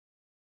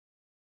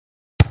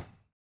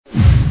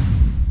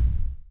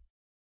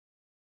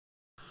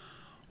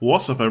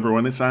What's up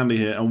everyone, it's Andy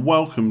here and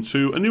welcome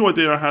to a new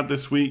idea I had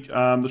this week.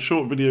 The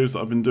short videos that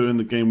I've been doing,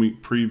 the game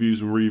week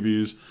previews and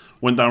reviews,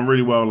 went down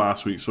really well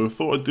last week, so I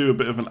thought I'd do a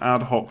bit of an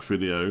ad hoc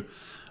video.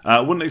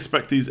 Wouldn't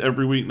expect these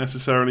every week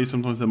necessarily.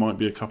 Sometimes there might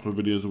be a couple of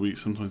videos a week,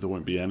 sometimes there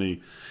won't be any.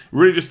 It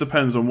really just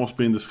depends on what's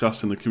being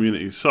discussed in the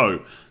community.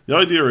 So the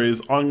idea is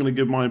I'm going to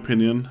give my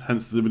opinion,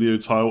 hence the video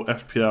title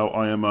FPL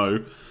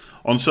IMO,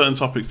 on certain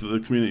topics that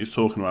the community is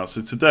talking about.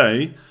 So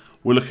today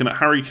we're looking at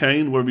Harry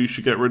Kane, whether you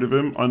should get rid of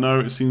him. I know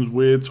it seems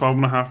weird,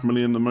 12.5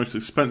 million, the most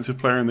expensive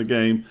player in the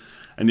game,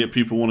 and yet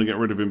people want to get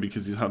rid of him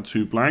because he's had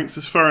 2 blanks.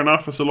 It's fair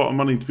enough, that's a lot of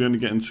money to be only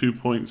getting 2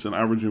 points and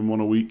averaging 1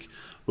 a week.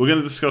 We're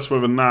going to discuss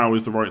whether now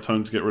is the right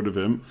time to get rid of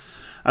him.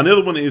 And the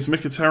other one is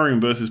Mkhitaryan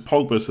versus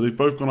Pogba, so they've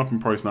both gone up in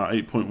price now,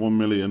 8.1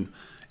 million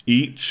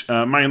each.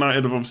 Man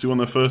United have obviously won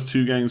their first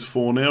 2 games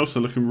 4-0, so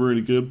looking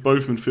really good.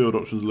 Both midfield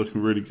options are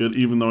looking really good,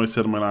 even though I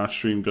said in my last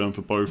stream going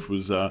for both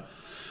was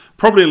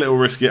probably a little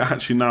risky. It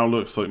actually now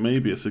looks like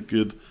maybe it's a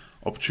good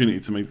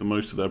opportunity to make the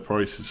most of their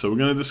prices. So we're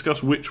going to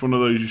discuss which one of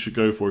those you should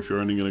go for if you're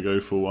only going to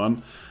go for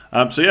one.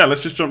 So yeah,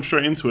 let's just jump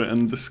straight into it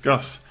and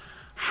discuss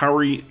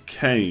Harry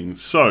Kane.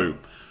 So,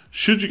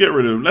 should you get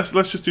rid of him? Let's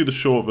just do the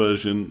short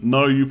version.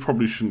 No, you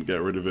probably shouldn't get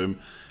rid of him.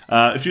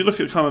 If you look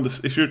at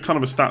if you're kind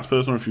of a stats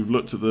person or if you've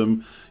looked at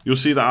them, you'll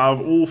see that out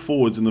of all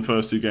forwards in the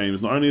first 2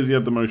 games, not only has he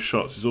had the most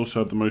shots, he's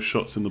also had the most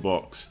shots in the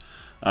box.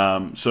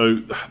 So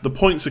the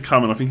points are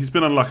coming. I think he's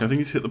been unlucky. I think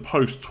he's hit the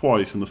post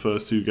twice in the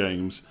first 2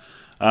 games.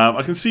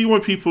 I can see why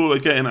people are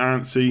getting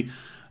antsy.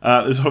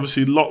 There's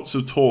obviously lots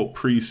of talk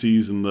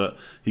pre-season that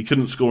he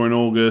couldn't score in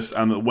August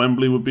and that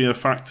Wembley would be a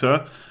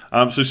factor.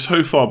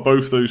 So far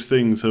both those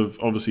things have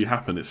obviously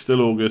happened. It's still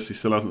August, he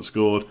still hasn't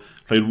scored.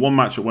 Played 1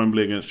 match at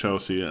Wembley against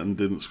Chelsea and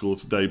didn't score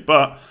today.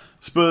 But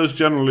Spurs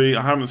generally,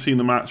 I haven't seen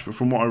the match, but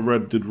from what I've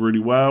read, did really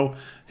well.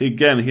 He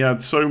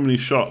had so many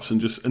shots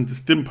and just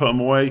didn't put them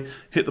away,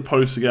 hit the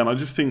post again. I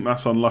just think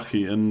that's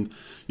unlucky, and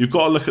you've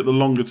got to look at the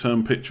longer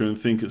term picture and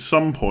think at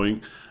some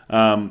point,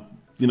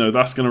 you know,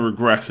 that's going to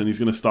regress and he's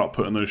going to start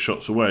putting those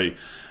shots away.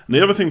 And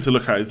the other thing to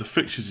look at is the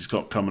fixtures he's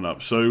got coming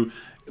up. So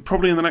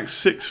probably in the next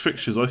 6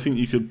 fixtures, I think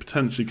you could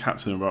potentially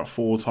captain him about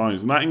 4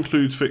 times, and that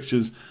includes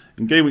fixtures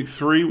in game week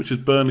 3, which is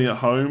Burnley at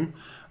home.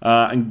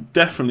 And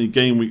definitely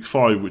game week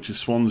 5, which is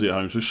Swansea at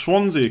home. So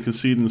Swansea are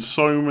conceding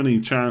so many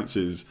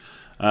chances.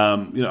 You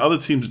know, other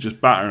teams are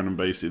just battering them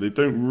basically. They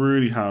don't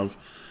really have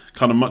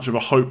kind of much of a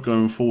hope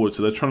going forward.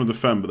 So they're trying to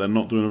defend, but they're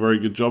not doing a very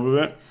good job of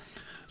it.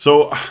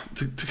 So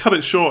to cut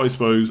it short, I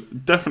suppose,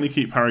 definitely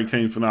keep Harry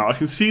Kane for now. I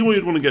can see why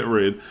you'd want to get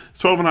rid.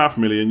 It's 12.5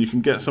 million. You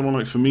can get someone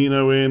like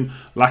Firmino in,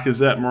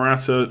 Lacazette,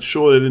 Morata.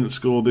 Sure, they didn't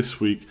score this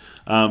week,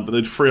 but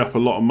they'd free up a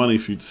lot of money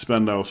for you to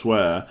spend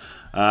elsewhere.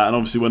 And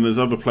obviously when there's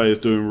other players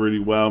doing really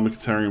well,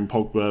 Mkhitaryan,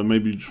 Pogba,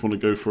 maybe you just want to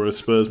go for a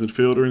Spurs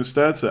midfielder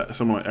instead. So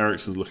someone like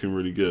Eriksen's looking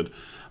really good.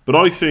 But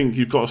I think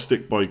you've got to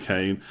stick by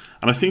Kane.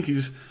 And I think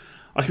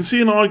I can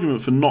see an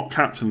argument for not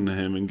captaining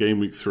him in game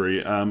week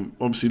 3.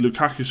 Obviously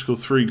Lukaku scored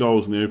 3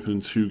 goals in the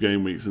opening 2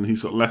 game weeks and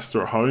he's got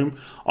Leicester at home.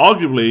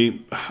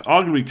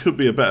 Arguably could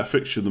be a better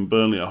fixture than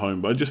Burnley at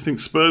home. But I just think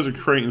Spurs are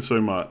creating so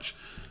much.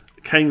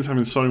 Kane's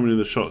having so many of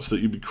the shots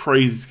that you'd be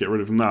crazy to get rid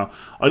of him now.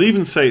 I'd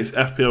even say it's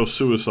FPL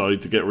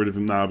suicide to get rid of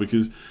him now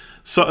because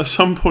at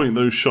some point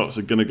those shots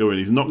are going to go in.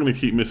 He's not going to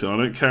keep missing. I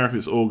don't care if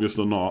it's August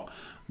or not.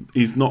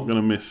 He's not going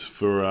to miss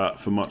for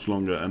much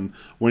longer. And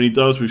when he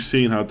does, we've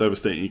seen how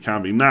devastating he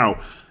can be. Now,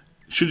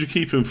 should you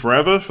keep him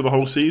forever for the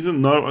whole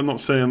season? No, I'm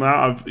not saying that.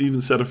 I've even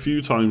said a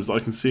few times that I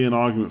can see an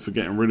argument for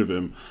getting rid of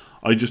him.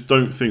 I just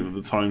don't think that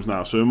the time's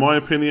now. So in my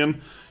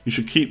opinion, you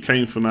should keep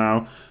Kane for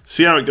now.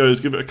 See how it goes.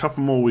 Give it a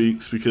couple more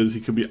weeks because he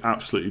could be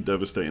absolutely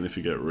devastating if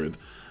you get rid.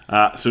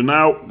 So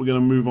now we're going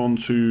to move on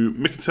to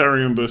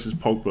Mkhitaryan versus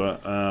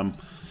Pogba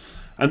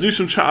and do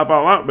some chat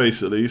about that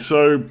basically.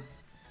 So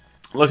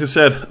like I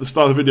said at the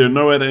start of the video,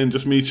 no editing,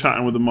 just me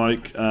chatting with the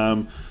mic.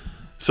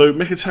 So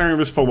Mkhitaryan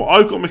versus Pogba.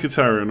 I've got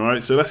Mkhitaryan,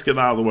 right? So let's get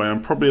that out of the way.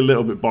 I'm probably a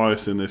little bit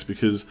biased in this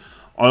because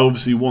I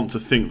obviously want to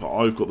think that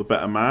I've got the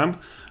better man.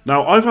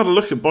 Now, I've had a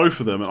look at both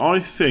of them, and I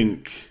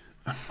think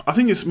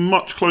it's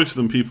much closer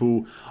than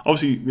people.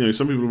 Obviously, you know,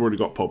 some people have already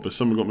got Pogba,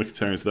 some have got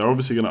Mkhitaryan, so they're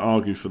obviously going to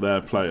argue for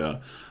their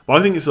player. But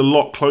I think it's a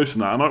lot closer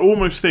than that, and I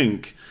almost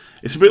think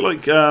it's a bit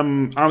like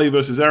Ali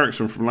versus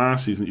Eriksen from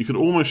last season. You could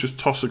almost just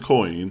toss a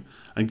coin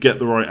and get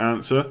the right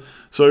answer.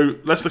 So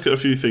let's look at a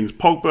few things.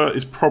 Pogba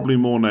is probably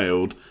more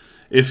nailed.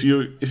 If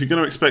you're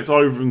going to expect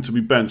either of them to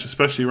be benched,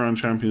 especially around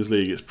Champions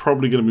League, it's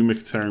probably going to be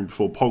Mkhitaryan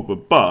before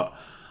Pogba. But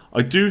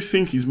I do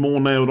think he's more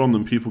nailed on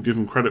than people give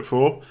him credit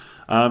for.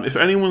 If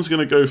anyone's going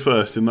to go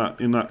first in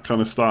that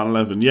kind of starting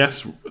 11,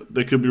 yes,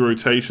 there could be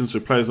rotations. So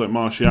players like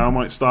Martial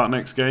might start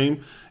next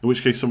game, in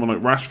which case someone like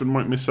Rashford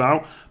might miss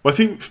out. But I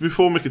think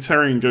before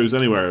Mkhitaryan goes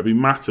anywhere, it'll be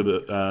Mata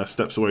that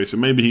steps away. So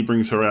maybe he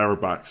brings Herrera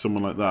back,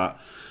 someone like that,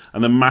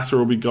 and then Mata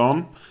will be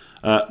gone.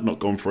 Not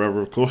gone forever,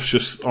 of course,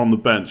 just on the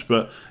bench.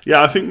 But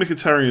yeah, I think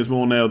Mkhitaryan is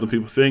more nailed than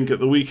people think. At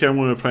the weekend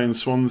when we were playing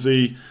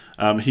Swansea,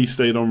 he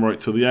stayed on right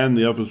till the end.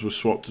 The others were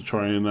swapped to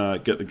try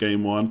and get the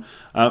game won.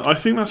 I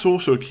think that's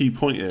also a key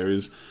point here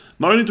is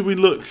not only do we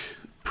look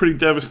pretty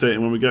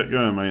devastating when we get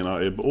going, Man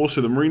United. But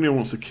also, the Mourinho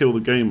wants to kill the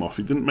game off.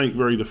 He didn't make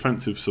very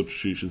defensive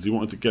substitutions. He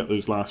wanted to get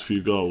those last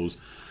few goals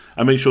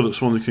and make sure that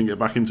Swansea can get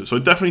back into it. So I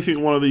definitely think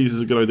one of these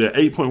is a good idea.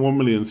 8.1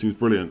 million seems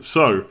brilliant.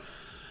 So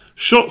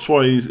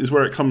shots-wise is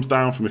where it comes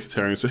down for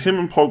Mkhitaryan. So him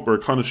and Pogba are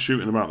kind of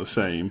shooting about the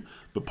same,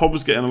 but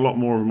Pogba's getting a lot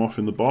more of them off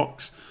in the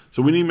box.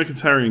 So we need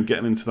Mkhitaryan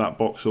getting into that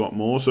box a lot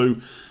more. So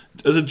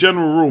as a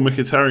general rule,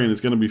 Mkhitaryan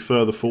is going to be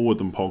further forward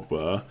than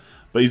Pogba,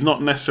 but he's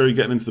not necessarily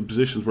getting into the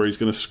positions where he's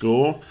going to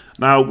score.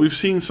 Now, we've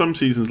seen some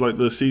seasons, like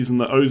the season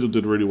that Ozil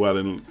did really well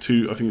in I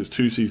think it was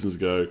 2 seasons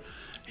ago.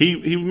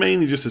 He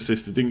mainly just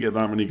assisted, didn't get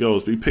that many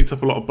goals, but he picked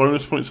up a lot of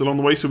bonus points along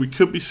the way, so we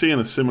could be seeing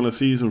a similar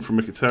season from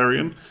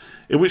Mkhitaryan,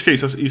 in which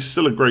case he's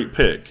still a great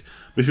pick.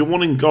 But if you're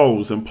wanting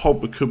goals, then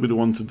Pogba could be the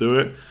one to do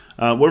it.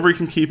 Whether he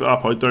can keep it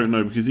up, I don't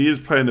know, because he is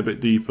playing a bit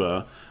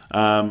deeper.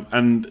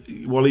 And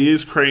while he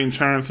is creating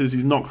chances,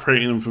 he's not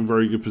creating them from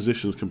very good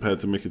positions compared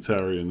to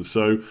Mkhitaryan.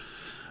 So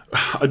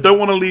I don't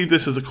want to leave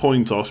this as a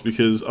coin toss,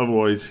 because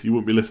otherwise you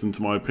wouldn't be listening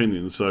to my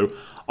opinion. So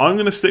I'm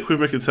going to stick with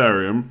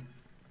Mkhitaryan.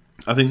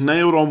 I think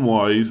nailed on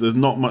wise, there's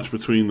not much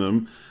between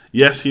them.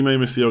 Yes, he may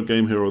miss the odd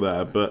game here or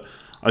there, but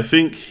I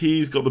think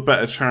he's got the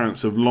better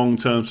chance of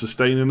long-term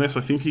sustaining this. I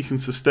think he can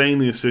sustain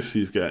the assists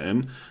he's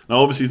getting.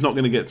 Now, obviously, he's not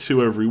going to get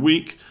 2 every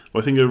week,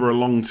 but I think over a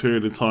long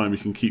period of time, he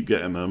can keep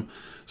getting them.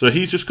 So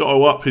he's just got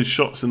to up his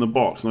shots in the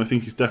box, and I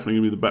think he's definitely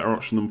going to be the better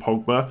option than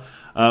Pogba.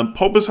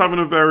 Pogba's having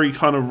a very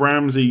kind of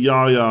Ramsey,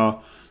 Yaya,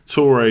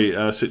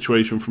 Toure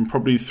situation from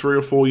probably 3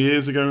 or 4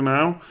 years ago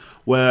now,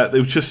 where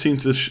they just seemed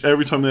to,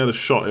 every time they had a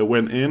shot, it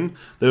went in.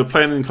 They were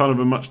playing in kind of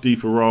a much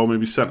deeper role,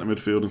 maybe centre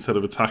midfield instead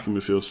of attacking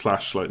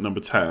midfield / like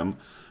number 10.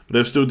 But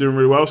they're still doing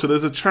really well, so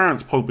there's a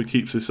chance Pogba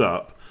keeps this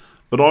up.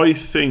 But I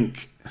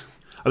think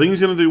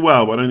he's going to do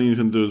well, but I don't think he's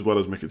going to do as well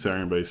as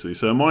Mkhitaryan, basically.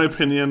 So in my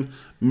opinion,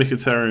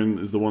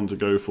 Mkhitaryan is the one to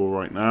go for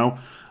right now.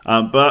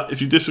 But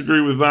if you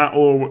disagree with that,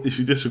 or if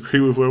you disagree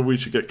with whether we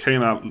should get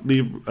Kane out,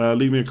 leave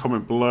me a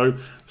comment below.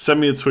 Send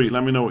me a tweet.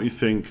 Let me know what you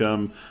think.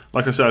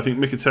 Like I said, I think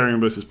Mkhitaryan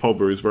versus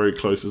Pogba is very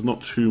close. There's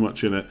not too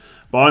much in it.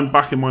 But I'm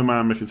backing my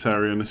man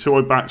Mkhitaryan. It's who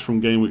I backed from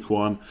game week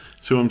 1.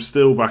 It's who I'm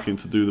still backing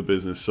to do the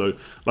business. So,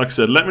 like I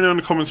said, let me know in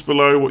the comments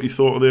below what you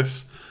thought of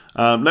this.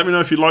 Let me know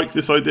if you like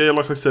this idea.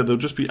 Like I said, there'll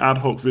just be ad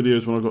hoc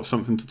videos when I've got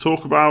something to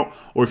talk about,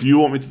 or if you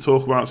want me to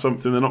talk about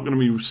something. They're not going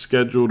to be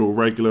scheduled or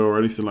regular or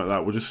anything like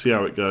that. We'll just see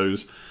how it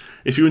goes.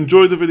 If you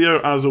enjoyed the video,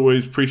 as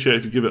always, appreciate it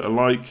if you give it a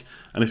like.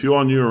 And if you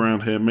are new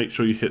around here, make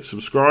sure you hit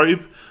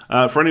subscribe.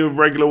 For any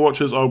regular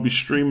watchers, I'll be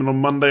streaming on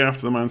Monday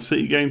after the Man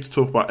City game to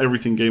talk about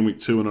everything Game Week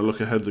 2 and a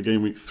look ahead to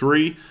Game Week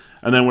 3.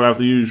 And then we'll have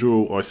the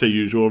usual, or I say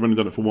usual, I've only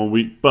done it for 1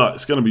 week, but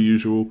it's going to be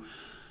usual.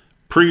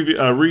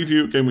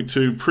 Review of Game Week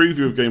 2,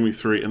 preview of Game Week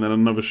 3, and then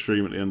another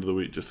stream at the end of the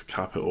week just to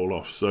cap it all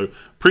off. So,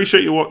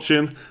 appreciate you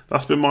watching.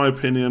 That's been my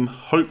opinion.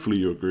 Hopefully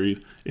you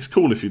agreed. It's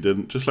cool if you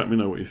didn't. Just let me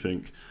know what you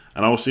think.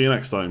 And I will see you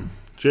next time.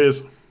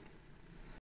 Cheers.